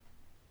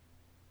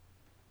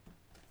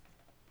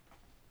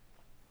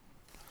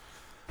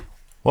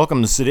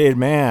Welcome to Sedated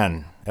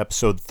Man,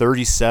 episode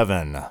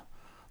 37.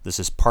 This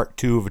is part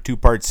 2 of a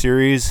two-part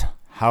series,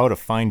 How to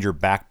Find Your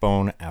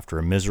Backbone After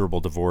a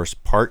Miserable Divorce,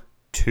 part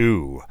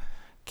 2.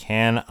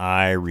 Can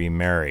I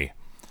remarry?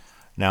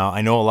 Now, I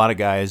know a lot of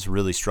guys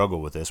really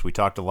struggle with this. We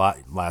talked a lot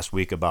last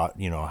week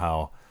about,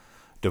 how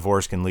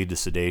divorce can lead to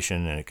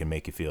sedation and it can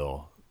make you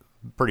feel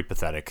pretty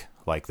pathetic,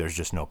 like there's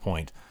just no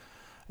point.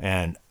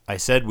 And I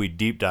said we'd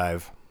deep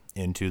dive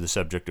into the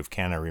subject of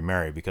can I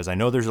remarry, because I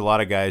know there's a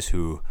lot of guys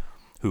who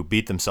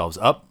beat themselves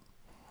up,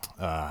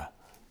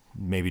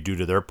 maybe due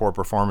to their poor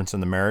performance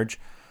in the marriage,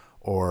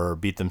 or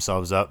beat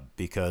themselves up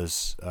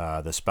because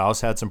the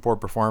spouse had some poor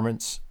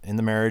performance in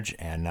the marriage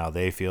and now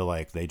they feel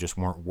like they just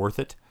weren't worth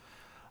it.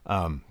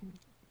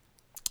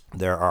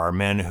 There are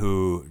men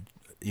who,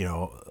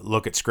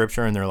 look at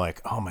scripture and they're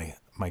like, oh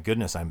my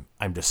goodness,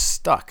 I'm just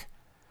stuck.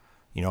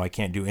 I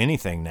can't do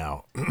anything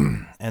now.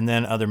 And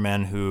then other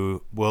men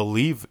who will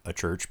leave a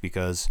church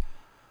because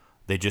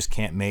they just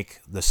can't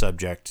make the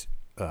subject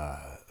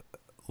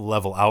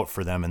level out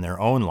for them in their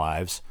own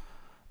lives,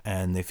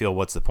 and they feel,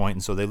 what's the point?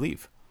 And so they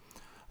leave.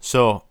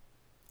 So,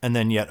 and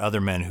then yet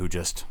other men who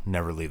just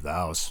never leave the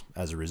house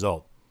as a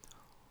result.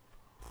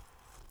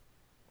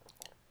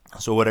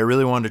 So what I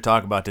really wanted to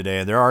talk about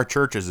today, there are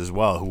churches as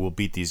well who will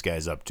beat these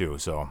guys up too.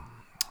 So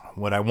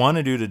what I want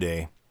to do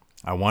today,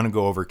 I want to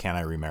go over, can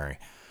I remarry?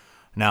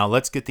 Now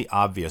let's get the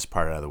obvious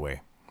part out of the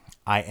way.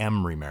 I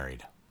am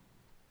remarried.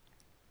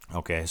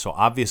 Okay, so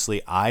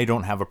obviously I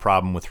don't have a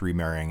problem with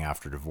remarrying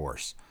after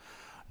divorce.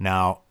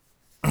 Now,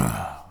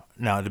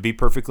 to be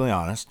perfectly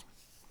honest,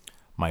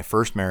 my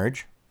first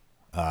marriage,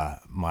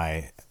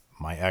 my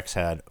ex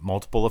had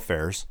multiple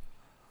affairs,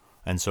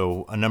 and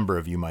so a number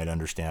of you might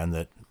understand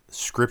that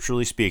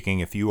scripturally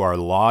speaking, if you are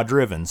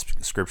law-driven,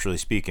 scripturally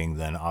speaking,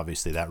 then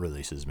obviously that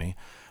releases me.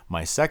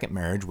 My second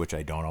marriage, which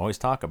I don't always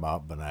talk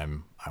about, but I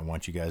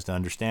want you guys to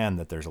understand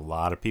that there's a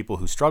lot of people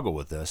who struggle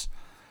with this.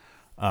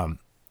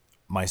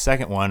 My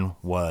second one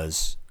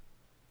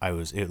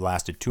it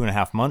lasted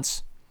 2.5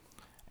 months,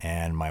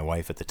 and my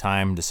wife at the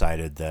time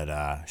decided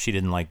that she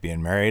didn't like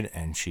being married,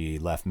 and she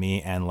left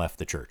me and left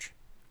the church.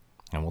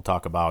 And we'll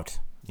talk about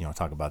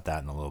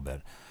that in a little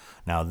bit.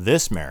 Now,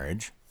 this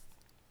marriage,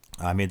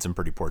 I made some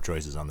pretty poor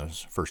choices on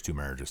those first two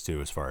marriages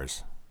too, as far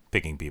as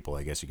picking people,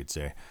 I guess you could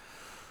say.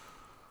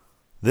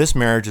 This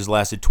marriage has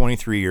lasted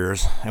 23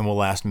 years and will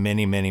last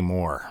many, many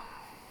more,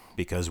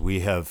 because we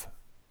have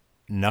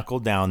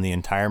knuckled down the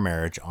entire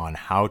marriage on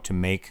how to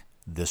make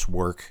this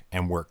work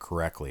and work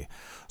correctly.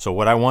 So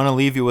what I want to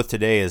leave you with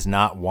today is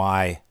not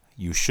why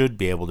you should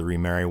be able to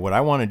remarry. What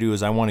I want to do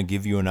is I want to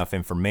give you enough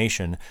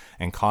information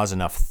and cause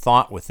enough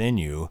thought within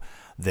you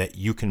that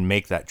you can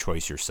make that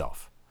choice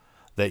yourself.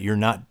 That you're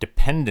not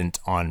dependent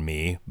on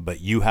me, but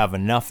you have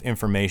enough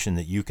information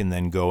that you can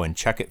then go and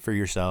check it for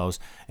yourselves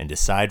and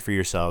decide for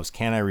yourselves,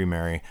 can I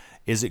remarry?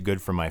 Is it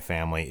good for my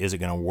family? Is it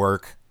going to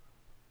work?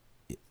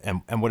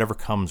 And whatever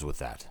comes with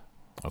that.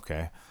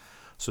 Okay?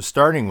 So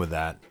starting with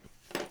that,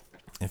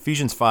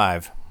 Ephesians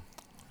 5,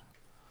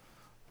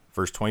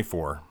 verse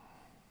 24.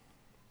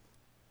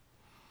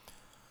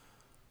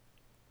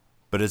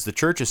 But as the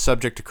church is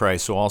subject to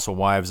Christ, so also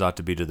wives ought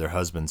to be to their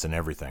husbands in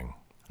everything.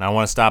 And I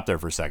want to stop there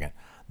for a second.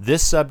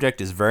 This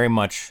subject is very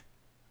much,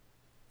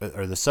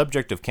 or the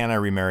subject of can I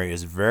remarry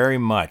is very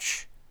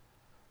much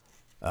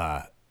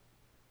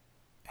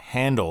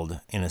handled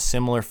in a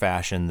similar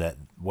fashion that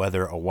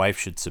whether a wife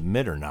should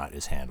submit or not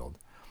is handled.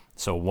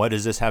 So what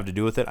does this have to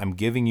do with it? I'm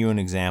giving you an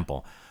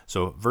example.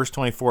 So verse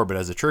 24, but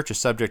as the church is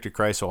subject to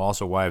Christ, so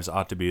also wives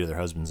ought to be to their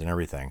husbands in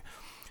everything.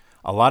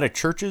 A lot of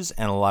churches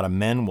and a lot of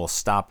men will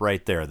stop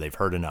right there. They've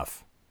heard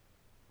enough.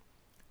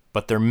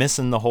 But they're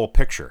missing the whole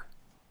picture.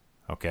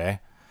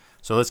 Okay?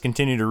 So let's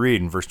continue to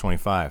read in verse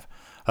 25.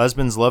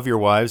 Husbands, love your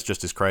wives,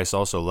 just as Christ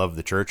also loved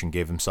the church and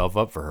gave himself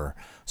up for her,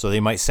 so that he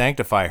might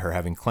sanctify her,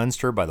 having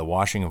cleansed her by the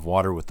washing of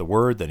water with the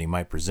word, that he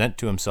might present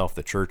to himself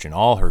the church in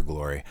all her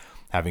glory,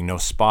 having no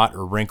spot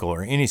or wrinkle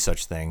or any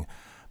such thing,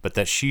 but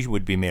that she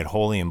would be made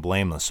holy and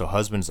blameless. So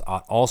husbands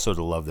ought also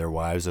to love their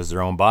wives as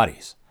their own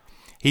bodies.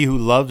 He who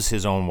loves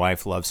his own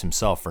wife loves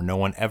himself, for no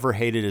one ever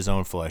hated his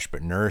own flesh,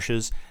 but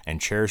nourishes and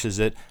cherishes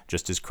it,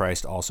 just as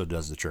Christ also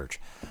does the church.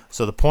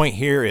 So the point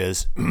here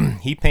is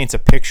he paints a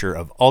picture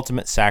of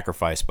ultimate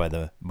sacrifice by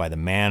the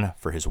man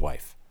for his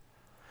wife.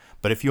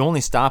 But if you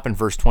only stop in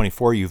verse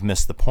 24, you've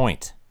missed the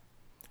point.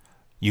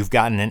 You've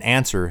gotten an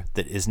answer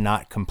that is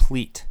not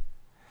complete.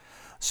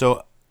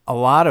 So a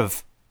lot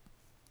of,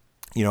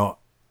 you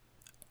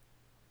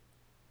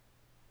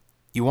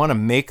want to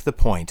make the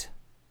point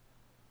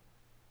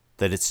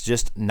that it's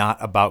just not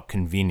about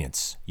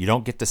convenience. You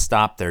don't get to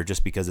stop there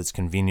just because it's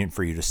convenient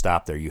for you to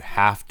stop there. You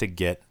have to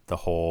get the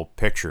whole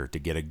picture. To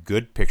get a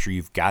good picture,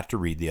 you've got to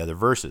read the other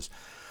verses.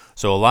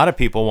 So a lot of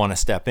people want to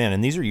step in,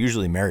 and these are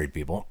usually married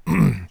people,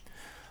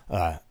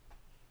 and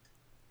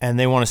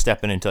they want to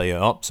step in and tell you,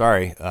 oh,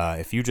 sorry,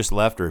 if you just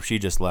left or if she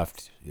just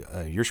left,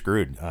 you're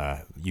screwed.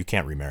 You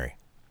can't remarry.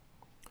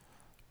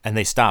 And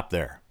they stop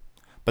there.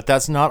 But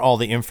that's not all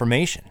the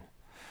information.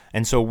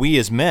 And so we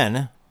as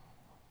men,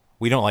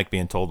 we don't like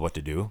being told what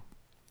to do.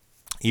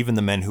 even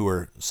the men who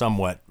are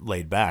somewhat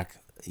laid back,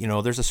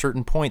 there's a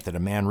certain point that a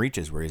man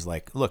reaches where he's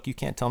like, look, you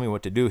can't tell me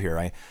what to do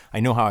here. I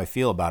know how I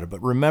feel about it.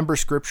 But remember,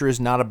 Scripture is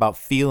not about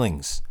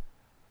feelings.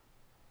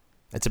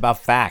 It's about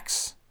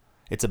facts.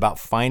 It's about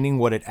finding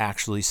what it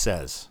actually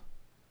says.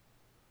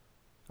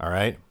 All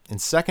right? In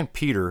 2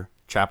 Peter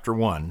chapter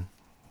 1,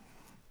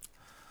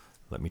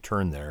 let me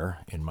turn there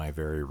in my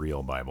very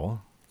real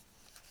Bible.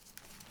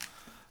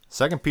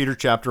 2 Peter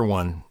chapter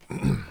 1,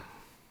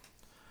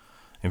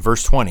 in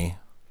verse 20,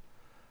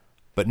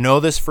 but know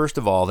this first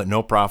of all, that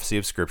no prophecy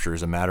of Scripture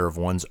is a matter of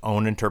one's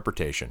own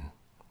interpretation.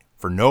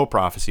 For no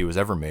prophecy was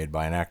ever made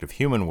by an act of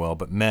human will,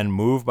 but men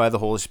moved by the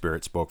Holy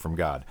Spirit spoke from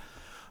God.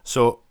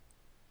 So,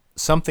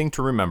 something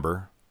to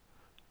remember,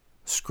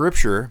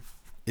 Scripture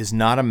is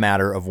not a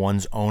matter of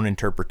one's own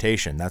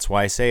interpretation. That's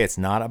why I say it's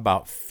not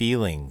about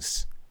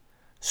feelings.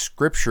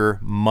 Scripture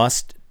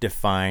must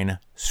define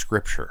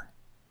Scripture.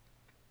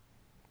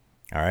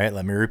 All right,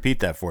 let me repeat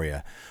that for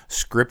you.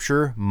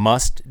 Scripture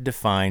must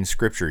define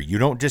Scripture. You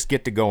don't just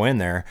get to go in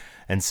there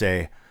and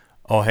say,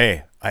 oh,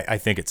 hey, I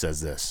think it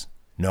says this.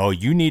 No,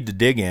 you need to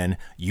dig in.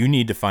 You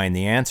need to find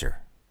the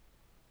answer.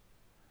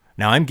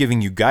 Now, I'm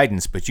giving you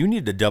guidance, but you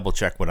need to double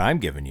check what I'm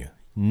giving you.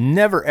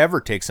 Never, ever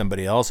take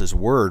somebody else's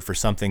word for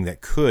something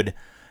that could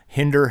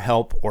hinder,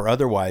 help, or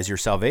otherwise your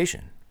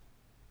salvation.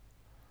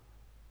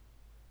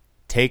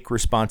 Take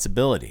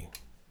responsibility.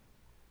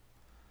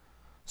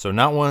 So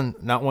not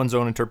one's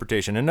own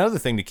interpretation. Another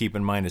thing to keep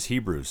in mind is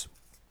Hebrews.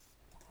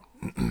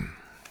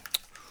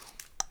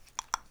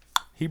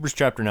 Hebrews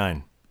chapter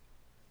 9.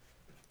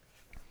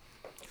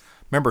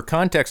 Remember,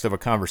 context of a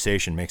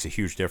conversation makes a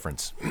huge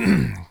difference.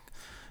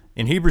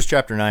 In Hebrews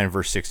chapter 9,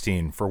 verse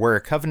 16, for where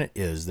a covenant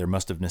is, there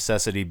must of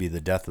necessity be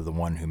the death of the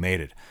one who made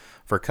it.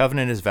 For a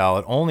covenant is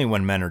valid only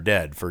when men are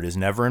dead, for it is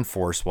never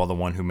enforced while the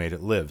one who made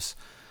it lives.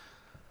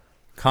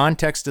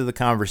 Context of the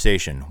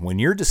conversation. When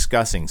you're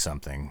discussing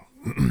something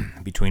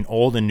between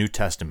Old and New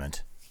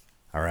Testament,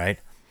 all right,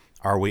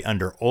 are we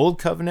under Old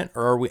Covenant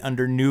or are we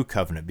under New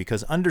Covenant?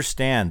 Because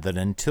understand that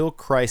until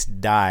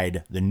Christ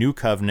died, the New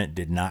Covenant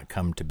did not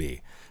come to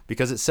be.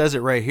 Because it says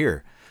it right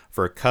here.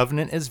 For a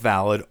covenant is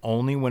valid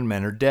only when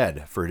men are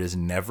dead, for it is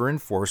never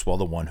enforced while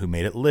the one who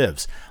made it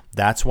lives.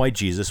 That's why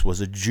Jesus was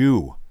a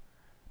Jew,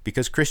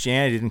 because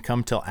Christianity didn't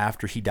come till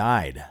after he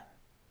died.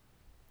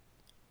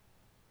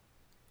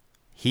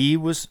 He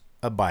was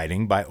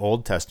abiding by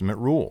Old Testament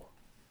rule.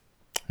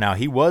 Now,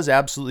 he was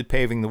absolutely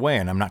paving the way,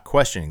 and I'm not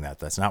questioning that.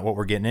 That's not what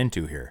we're getting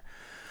into here.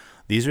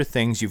 These are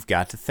things you've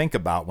got to think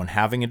about when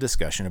having a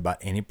discussion about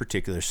any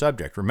particular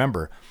subject.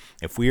 Remember,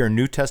 if we are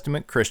New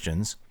Testament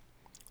Christians,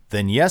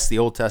 then yes, the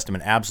Old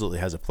Testament absolutely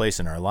has a place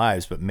in our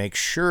lives, but make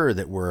sure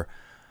that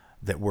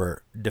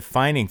we're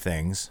defining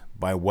things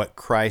by what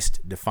Christ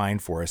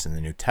defined for us in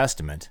the New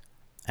Testament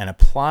and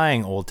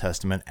applying Old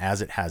Testament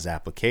as it has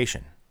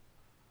application.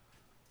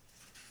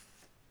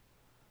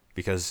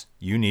 Because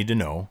you need to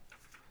know,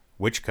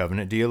 which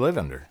covenant do you live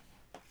under?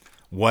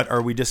 What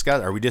are we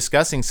discussing? Are we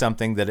discussing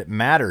something that it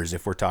matters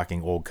if we're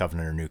talking Old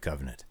Covenant or New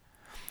Covenant?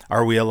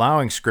 Are we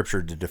allowing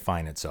Scripture to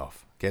define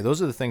itself? Okay,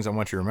 those are the things I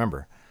want you to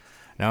remember.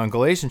 Now, in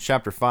Galatians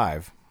chapter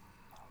 5,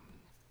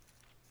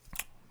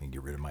 let me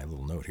get rid of my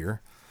little note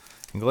here.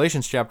 In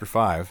Galatians chapter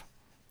 5,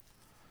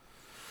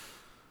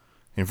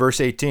 in verse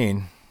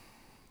 18,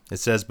 it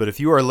says, but if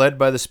you are led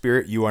by the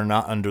Spirit, you are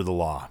not under the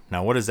law.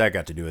 Now, what does that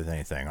got to do with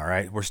anything? All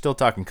right, we're still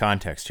talking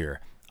context here.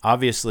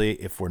 Obviously,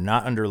 if we're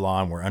not under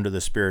law and we're under the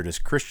Spirit as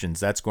Christians,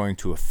 that's going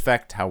to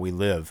affect how we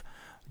live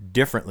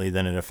differently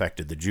than it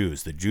affected the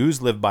Jews. The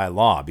Jews lived by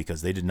law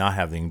because they did not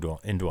have the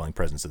indwelling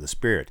presence of the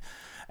Spirit.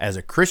 As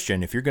a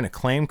Christian, if you're going to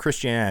claim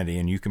Christianity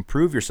and you can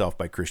prove yourself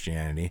by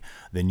Christianity,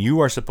 then you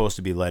are supposed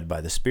to be led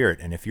by the Spirit.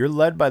 And if you're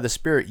led by the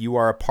Spirit, you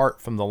are apart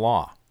from the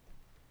law.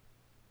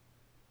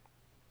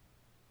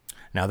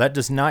 Now, that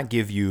does not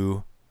give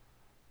you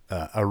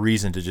a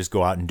reason to just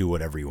go out and do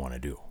whatever you want to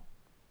do.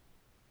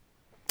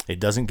 It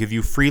doesn't give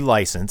you free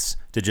license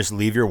to just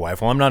leave your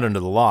wife. Well, I'm not under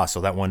the law, so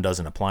that one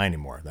doesn't apply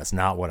anymore. That's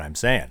not what I'm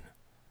saying.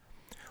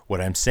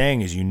 What I'm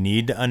saying is you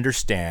need to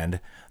understand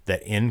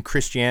that in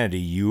Christianity,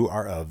 you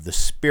are of the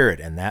Spirit,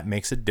 and that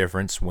makes a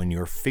difference when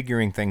you're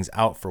figuring things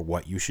out for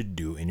what you should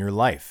do in your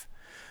life.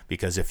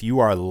 Because if you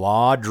are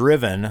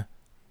law-driven,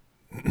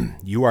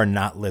 you are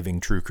not living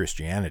true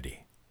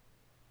Christianity.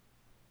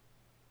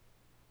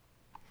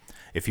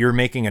 If you're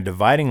making a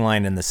dividing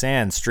line in the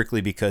sand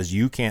strictly because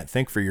you can't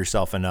think for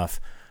yourself enough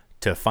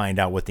to find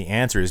out what the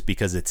answer is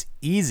because it's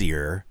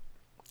easier,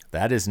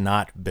 that is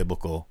not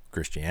biblical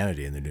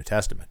Christianity in the New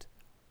Testament.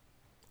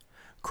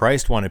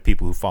 Christ wanted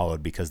people who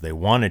followed because they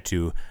wanted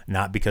to,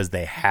 not because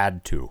they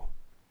had to.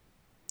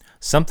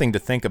 Something to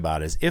think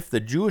about is if the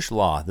Jewish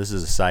law, this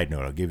is a side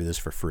note, I'll give you this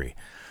for free.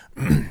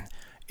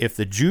 If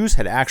the Jews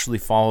had actually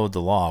followed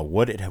the law,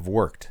 would it have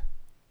worked?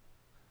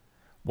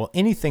 Well,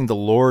 anything the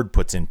Lord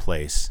puts in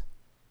place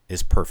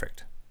is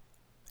perfect.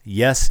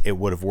 Yes, it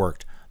would have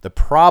worked. The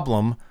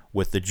problem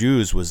with the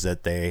Jews was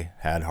that they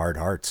had hard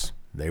hearts.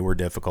 They were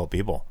difficult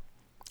people.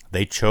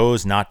 They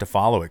chose not to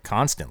follow it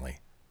constantly.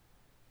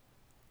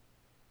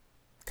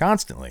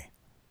 Constantly.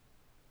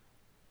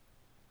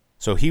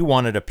 So he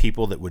wanted a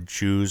people that would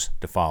choose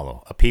to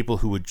follow, a people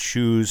who would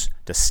choose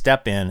to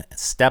step in,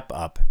 step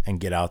up, and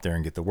get out there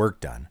and get the work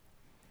done.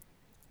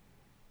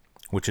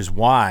 Which is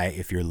why,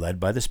 if you're led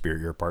by the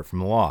Spirit, you're apart from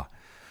the law.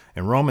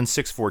 In Romans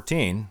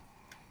 6:14,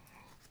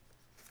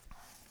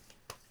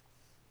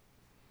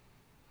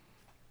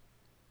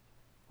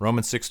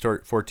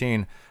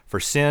 for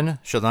sin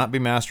shall not be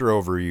master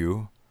over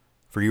you,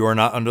 for you are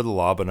not under the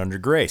law, but under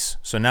grace.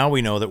 So now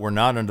we know that we're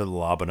not under the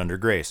law, but under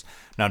grace.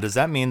 Now, does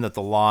that mean that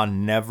the law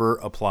never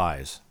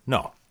applies?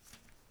 No.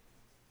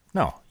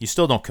 No, you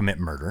still don't commit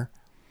murder.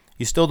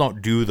 You still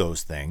don't do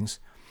those things.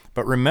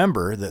 But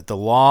remember that the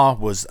law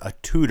was a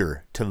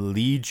tutor to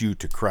lead you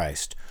to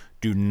Christ.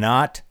 Do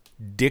not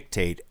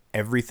dictate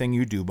everything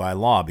you do by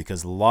law,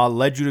 because the law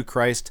led you to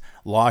Christ.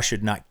 Law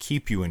should not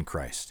keep you in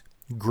Christ.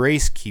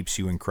 Grace keeps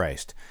you in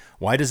Christ.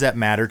 Why does that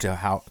matter to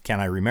how can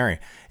I remarry?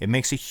 It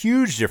makes a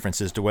huge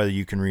difference as to whether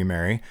you can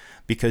remarry,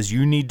 because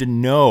you need to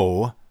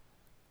know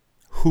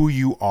who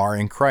you are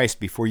in Christ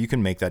before you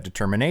can make that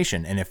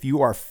determination. And if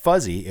you are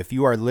fuzzy, if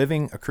you are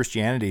living a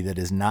Christianity that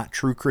is not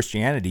true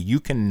Christianity, you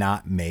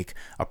cannot make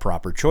a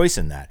proper choice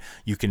in that.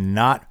 You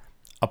cannot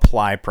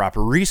apply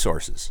proper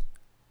resources.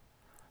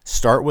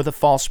 Start with a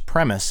false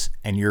premise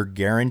and you're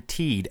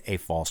guaranteed a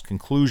false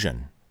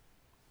conclusion.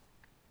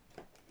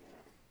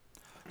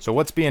 So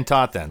what's being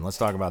taught then? Let's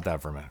talk about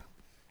that for a minute.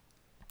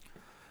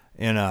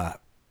 In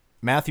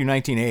Matthew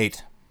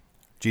 19:8,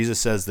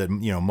 Jesus says that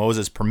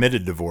Moses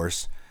permitted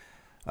divorce,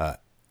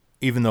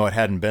 even though it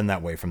hadn't been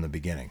that way from the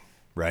beginning,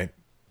 right?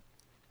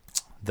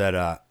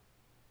 That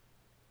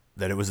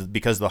it was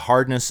because of the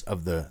hardness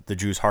of the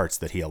Jews' hearts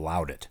that he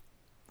allowed it.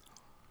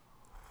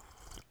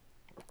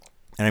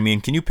 And I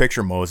mean, can you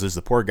picture Moses,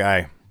 the poor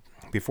guy,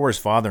 before his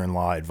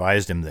father-in-law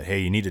advised him that,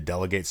 hey, you need to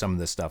delegate some of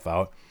this stuff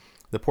out?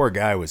 The poor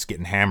guy was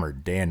getting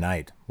hammered day and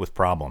night with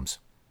problems.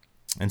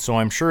 And so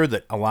I'm sure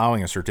that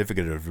allowing a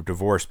certificate of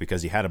divorce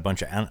because he had a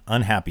bunch of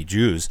unhappy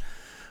Jews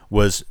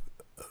was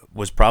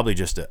probably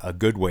just a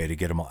good way to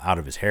get him out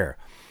of his hair.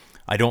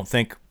 I don't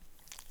think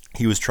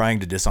he was trying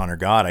to dishonor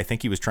God. I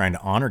think he was trying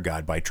to honor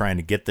God by trying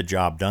to get the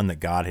job done that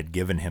God had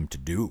given him to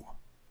do.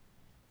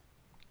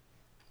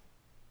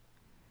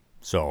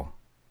 So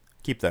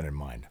keep that in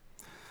mind.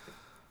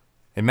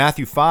 In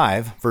Matthew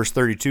 5, verse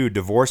 32,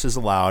 divorce is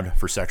allowed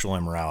for sexual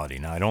immorality.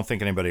 Now, I don't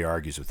think anybody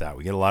argues with that.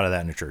 We get a lot of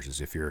that in the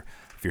churches. If your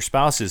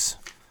spouse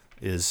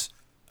is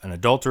an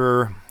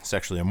adulterer,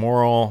 sexually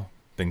immoral,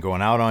 been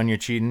going out on you,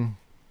 cheating,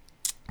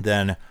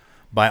 then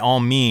by all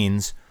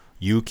means,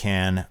 you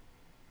can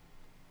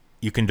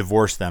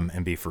divorce them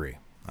and be free.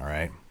 All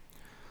right?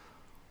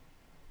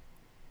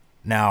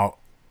 Now,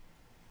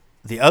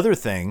 the other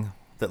thing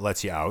that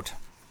lets you out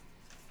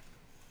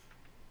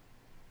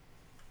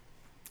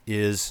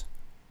is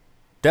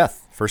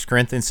death. 1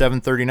 Corinthians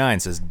 7:39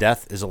 says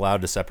death is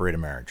allowed to separate a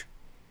marriage.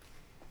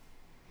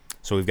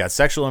 So we've got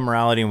sexual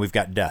immorality and we've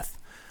got death,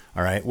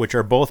 all right, which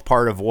are both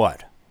part of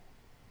what?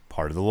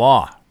 Part of the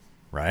law,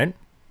 right?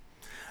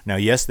 Now,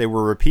 yes, they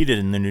were repeated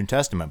in the New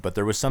Testament, but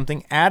there was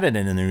something added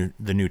in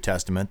the New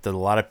Testament that a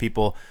lot of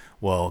people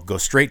will go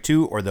straight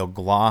to or they'll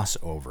gloss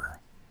over.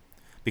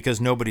 Because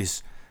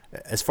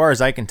as far as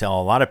I can tell,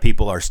 a lot of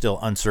people are still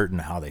uncertain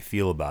how they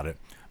feel about it.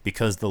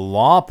 Because the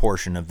law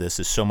portion of this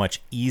is so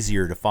much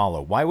easier to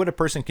follow. Why would a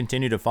person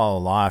continue to follow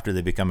law after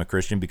they become a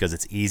Christian? Because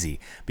it's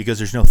easy. Because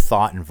there's no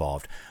thought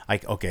involved.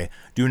 Okay,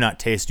 do not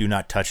taste, do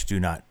not touch,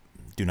 do not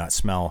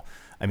smell.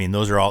 I mean,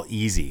 those are all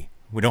easy.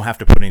 We don't have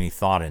to put any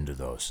thought into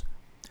those.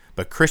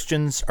 But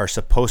Christians are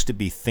supposed to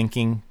be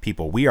thinking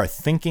people. We are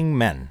thinking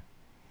men.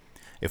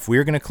 If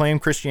we're going to claim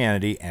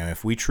Christianity, and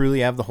if we truly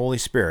have the Holy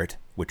Spirit,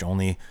 which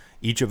only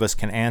each of us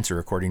can answer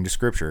according to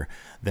Scripture,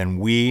 then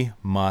we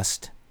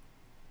must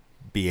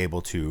be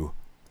able to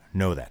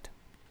know that.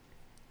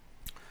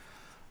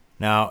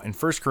 Now, in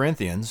 1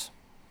 Corinthians,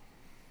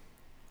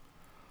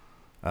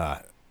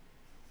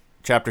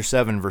 chapter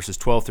 7, verses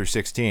 12 through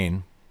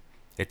 16,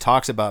 it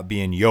talks about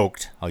being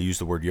yoked. I'll use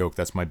the word yoked.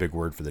 That's my big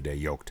word for the day,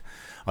 yoked.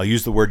 I'll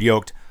use the word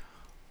yoked.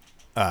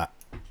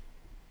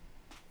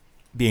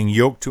 Being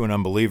yoked to an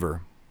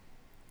unbeliever.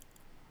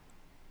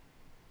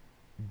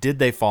 Did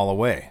they fall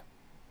away?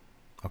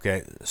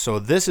 Okay, so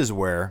this is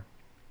where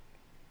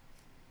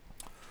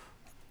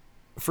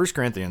 1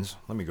 Corinthians,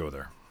 let me go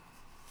there.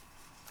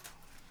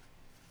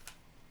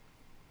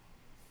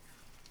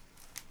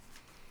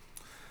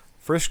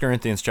 First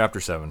Corinthians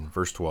chapter 7,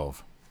 verse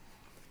 12.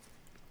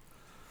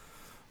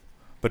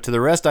 But to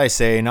the rest I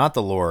say, not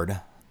the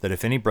Lord, that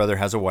if any brother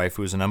has a wife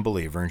who is an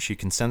unbeliever, and she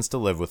consents to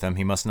live with him,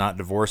 he must not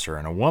divorce her.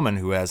 And a woman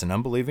who has an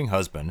unbelieving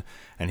husband,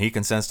 and he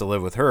consents to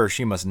live with her,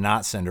 she must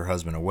not send her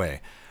husband away.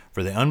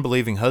 For the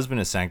unbelieving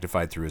husband is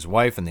sanctified through his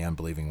wife, and the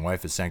unbelieving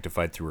wife is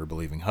sanctified through her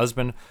believing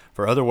husband.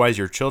 For otherwise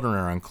your children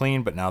are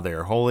unclean, but now they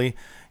are holy.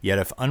 Yet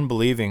if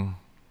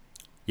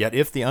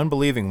the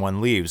unbelieving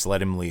one leaves,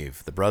 let him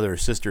leave. The brother or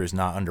sister is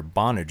not under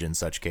bondage in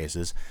such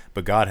cases,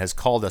 but God has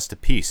called us to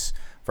peace.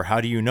 For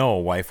how do you know,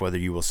 wife, whether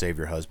you will save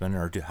your husband,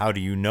 or how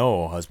do you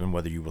know, husband,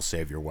 whether you will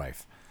save your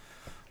wife?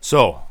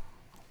 So,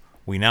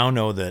 we now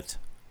know that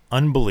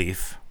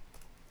unbelief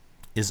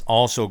is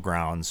also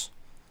grounds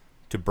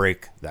to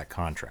break that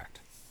contract.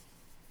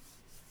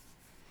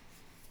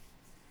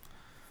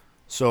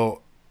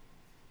 So,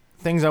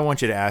 things I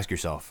want you to ask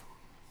yourself.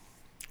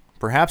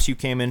 Perhaps you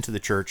came into the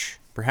church,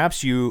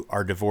 perhaps you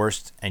are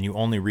divorced and you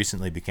only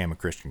recently became a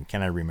Christian.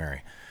 Can I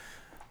remarry?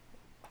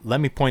 Let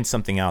me point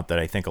something out that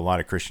I think a lot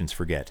of Christians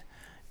forget.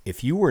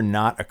 If you were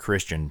not a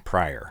Christian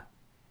prior,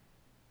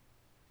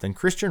 then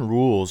Christian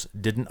rules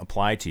didn't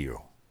apply to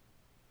you.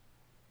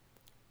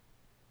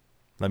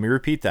 Let me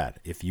repeat that.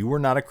 If you were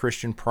not a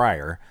Christian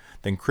prior,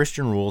 then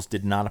Christian rules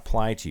did not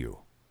apply to you.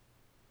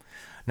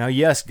 Now,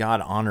 yes,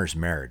 God honors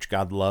marriage.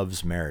 God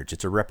loves marriage.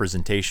 It's a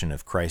representation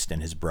of Christ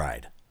and his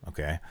bride.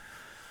 Okay?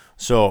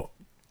 So,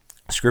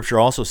 Scripture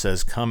also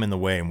says, come in the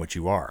way in which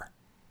you are.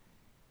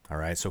 All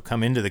right? So,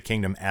 come into the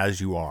kingdom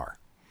as you are.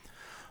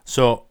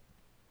 So,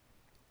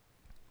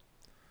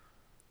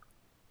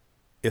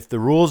 if the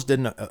rules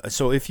didn't,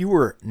 if you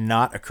were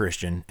not a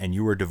Christian and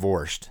you were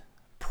divorced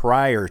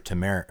prior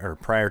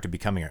to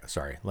becoming,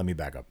 let me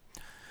back up.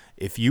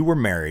 If you were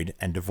married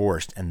and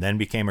divorced and then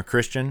became a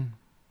Christian,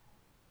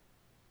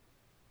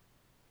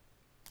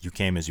 you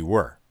came as you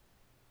were.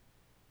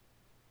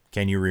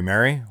 Can you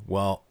remarry?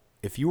 Well,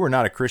 if you were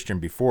not a Christian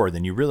before,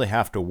 then you really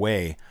have to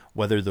weigh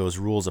whether those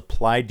rules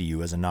applied to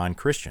you as a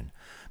non-Christian.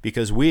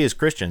 Because we as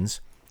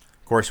Christians,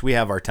 of course, we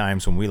have our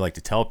times when we like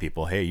to tell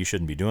people, hey, you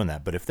shouldn't be doing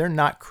that. But if they're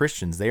not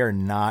Christians, they are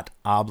not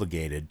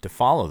obligated to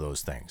follow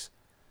those things.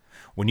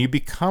 When you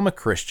become a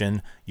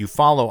Christian, you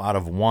follow out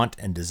of want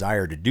and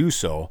desire to do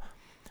so,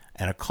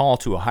 and a call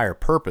to a higher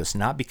purpose,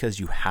 not because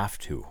you have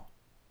to.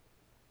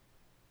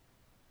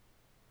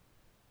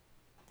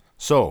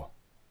 So,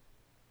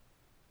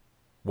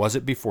 was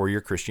it before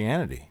your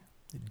Christianity?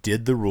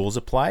 Did the rules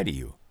apply to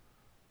you?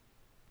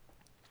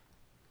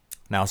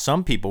 Now,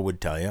 some people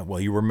would tell you, well,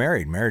 you were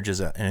married. Marriage is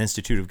an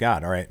institute of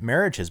God. All right,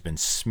 marriage has been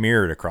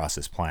smeared across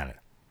this planet.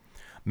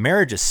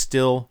 Marriage is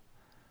still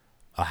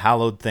a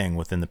hallowed thing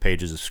within the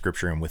pages of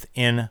Scripture and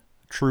within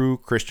true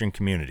Christian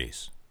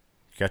communities.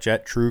 Catch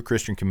that? True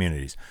Christian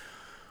communities.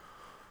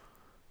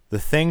 The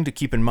thing to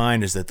keep in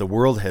mind is that the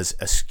world has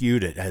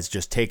eschewed it, has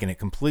just taken it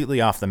completely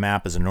off the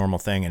map as a normal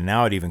thing, and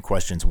now it even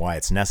questions why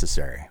it's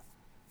necessary.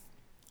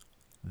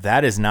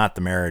 That is not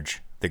the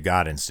marriage that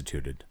God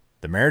instituted.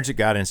 The marriage that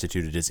God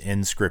instituted is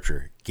in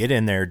Scripture. Get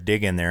in there,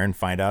 dig in there, and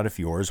find out if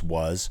yours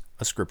was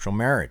a scriptural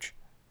marriage.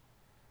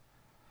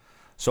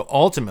 So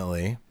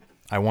ultimately,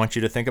 I want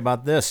you to think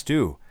about this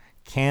too.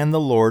 Can the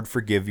Lord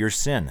forgive your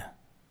sin?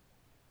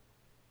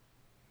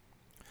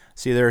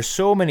 See, there are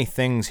so many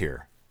things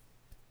here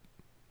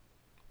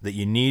that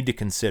you need to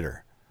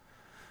consider.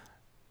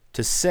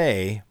 To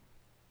say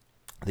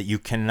that you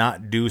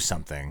cannot do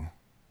something,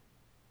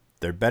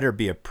 there better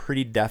be a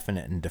pretty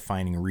definite and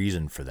defining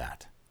reason for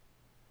that.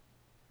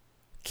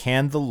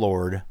 Can the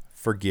Lord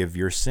forgive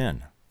your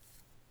sin?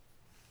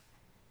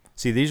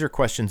 See, these are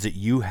questions that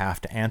you have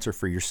to answer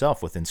for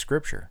yourself within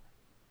Scripture.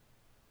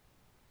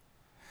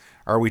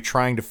 Are we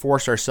trying to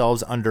force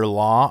ourselves under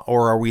law,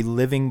 or are we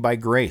living by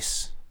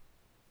grace?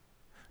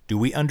 Do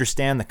we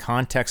understand the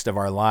context of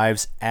our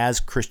lives as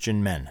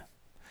Christian men?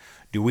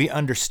 Do we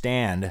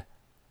understand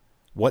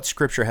what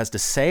Scripture has to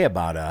say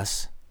about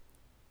us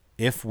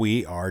if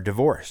we are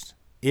divorced,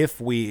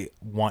 if we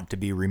want to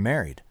be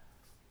remarried?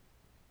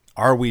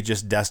 Are we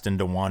just destined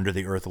to wander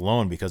the earth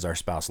alone because our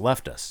spouse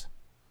left us?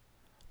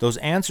 Those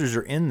answers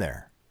are in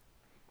there.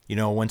 You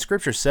know, when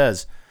Scripture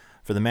says,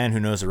 for the man who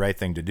knows the right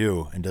thing to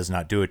do and does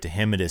not do it, to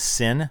him it is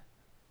sin.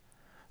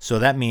 So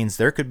that means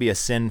there could be a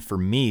sin for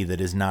me that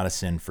is not a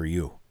sin for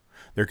you.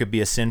 There could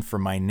be a sin for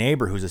my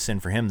neighbor who's a sin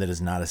for him that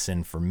is not a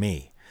sin for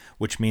me,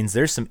 which means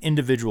there's some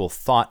individual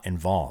thought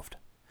involved,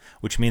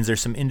 which means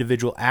there's some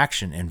individual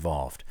action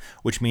involved,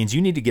 which means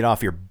you need to get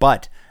off your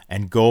butt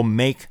and go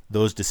make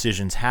those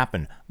decisions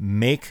happen.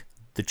 Make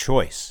the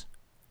choice.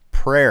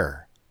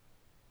 Prayer.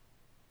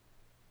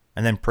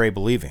 And then pray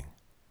believing.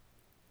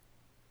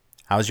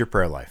 How's your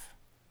prayer life?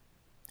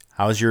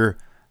 How's your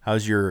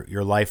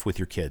life with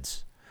your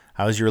kids?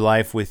 How's your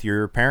life with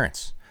your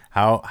parents?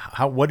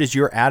 What is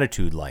your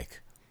attitude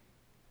like?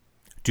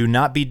 Do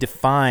not be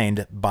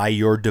defined by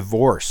your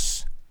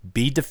divorce.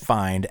 Be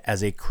defined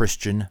as a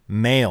Christian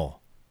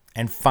male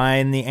and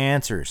find the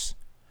answers.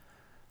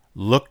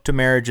 Look to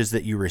marriages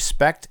that you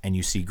respect and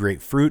you see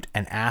great fruit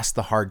and ask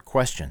the hard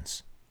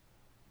questions.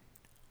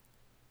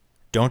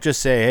 Don't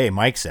just say, hey,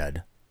 Mike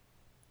said.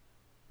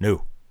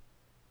 No.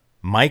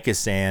 Mike is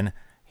saying,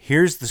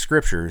 here's the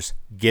Scriptures,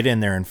 get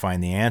in there and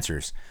find the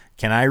answers.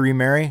 Can I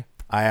remarry?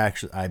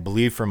 I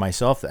believe for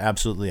myself that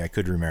absolutely I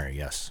could remarry,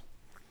 yes.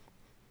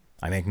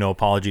 I make no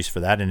apologies for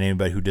that, and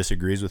anybody who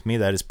disagrees with me,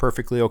 that is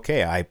perfectly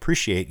okay. I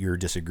appreciate your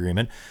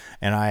disagreement,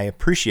 and I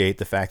appreciate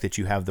the fact that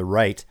you have the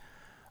right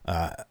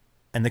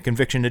and the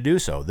conviction to do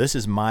so. This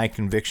is my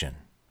conviction.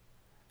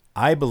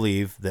 I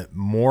believe that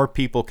more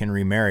people can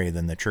remarry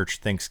than the church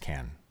thinks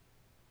can.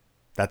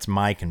 That's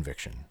my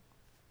conviction.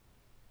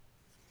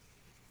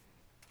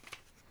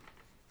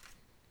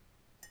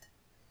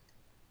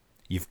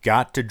 You've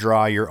got to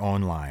draw your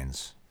own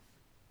lines.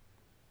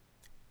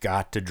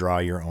 Got to draw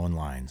your own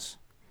lines.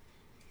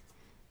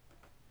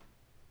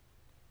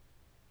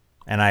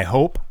 And I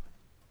hope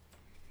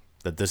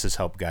that this has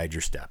helped guide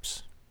your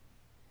steps.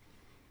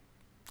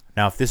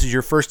 Now, if this is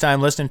your first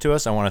time listening to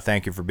us, I want to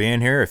thank you for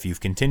being here. If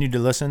you've continued to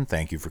listen,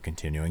 thank you for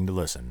continuing to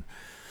listen.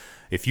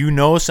 If you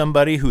know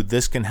somebody who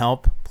this can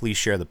help, please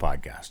share the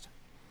podcast.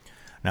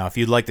 Now, if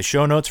you'd like the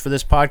show notes for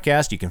this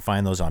podcast, you can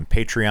find those on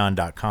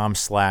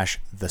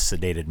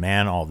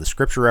patreon.com/thesedatedman. All of the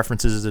scripture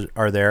references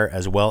are there,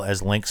 as well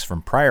as links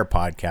from prior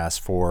podcasts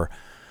for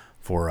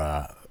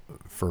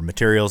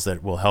materials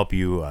that will help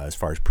you as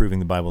far as proving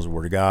the Bible's the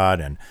Word of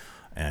God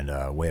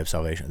and way of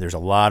salvation. There's a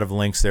lot of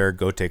links there.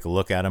 Go take a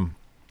look at them.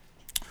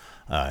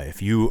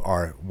 If you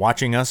are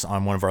watching us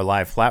on one of our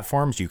live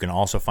platforms, you can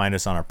also find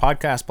us on our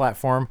podcast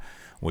platform,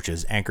 which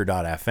is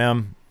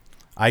Anchor.fm,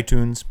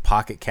 iTunes,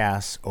 Pocket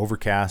Casts,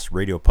 Overcast,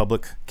 Radio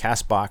Public,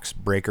 Castbox,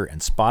 Breaker,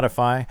 and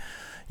Spotify.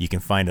 You can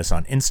find us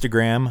on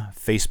Instagram,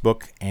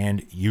 Facebook,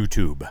 and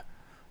YouTube.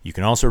 You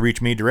can also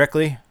reach me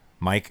directly,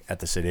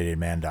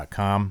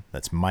 Mike@thesedatedman.com.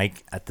 That's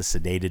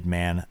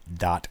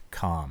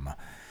Mike@thesedatedman.com.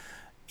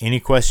 Any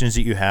questions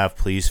that you have,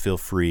 please feel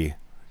free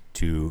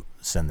to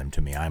send them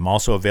to me. I'm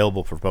also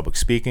available for public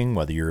speaking,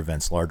 whether your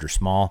event's large or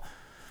small.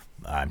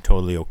 I'm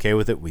totally okay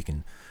with it.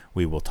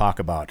 We will talk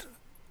about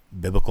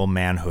biblical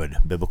manhood,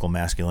 biblical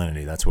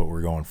masculinity. That's what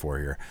we're going for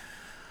here.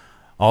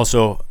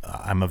 Also,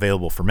 I'm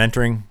available for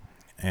mentoring,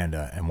 and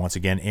once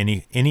again,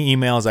 any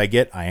emails I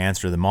get, I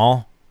answer them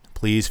all.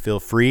 Please feel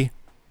free.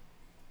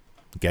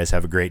 You guys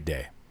have a great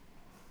day.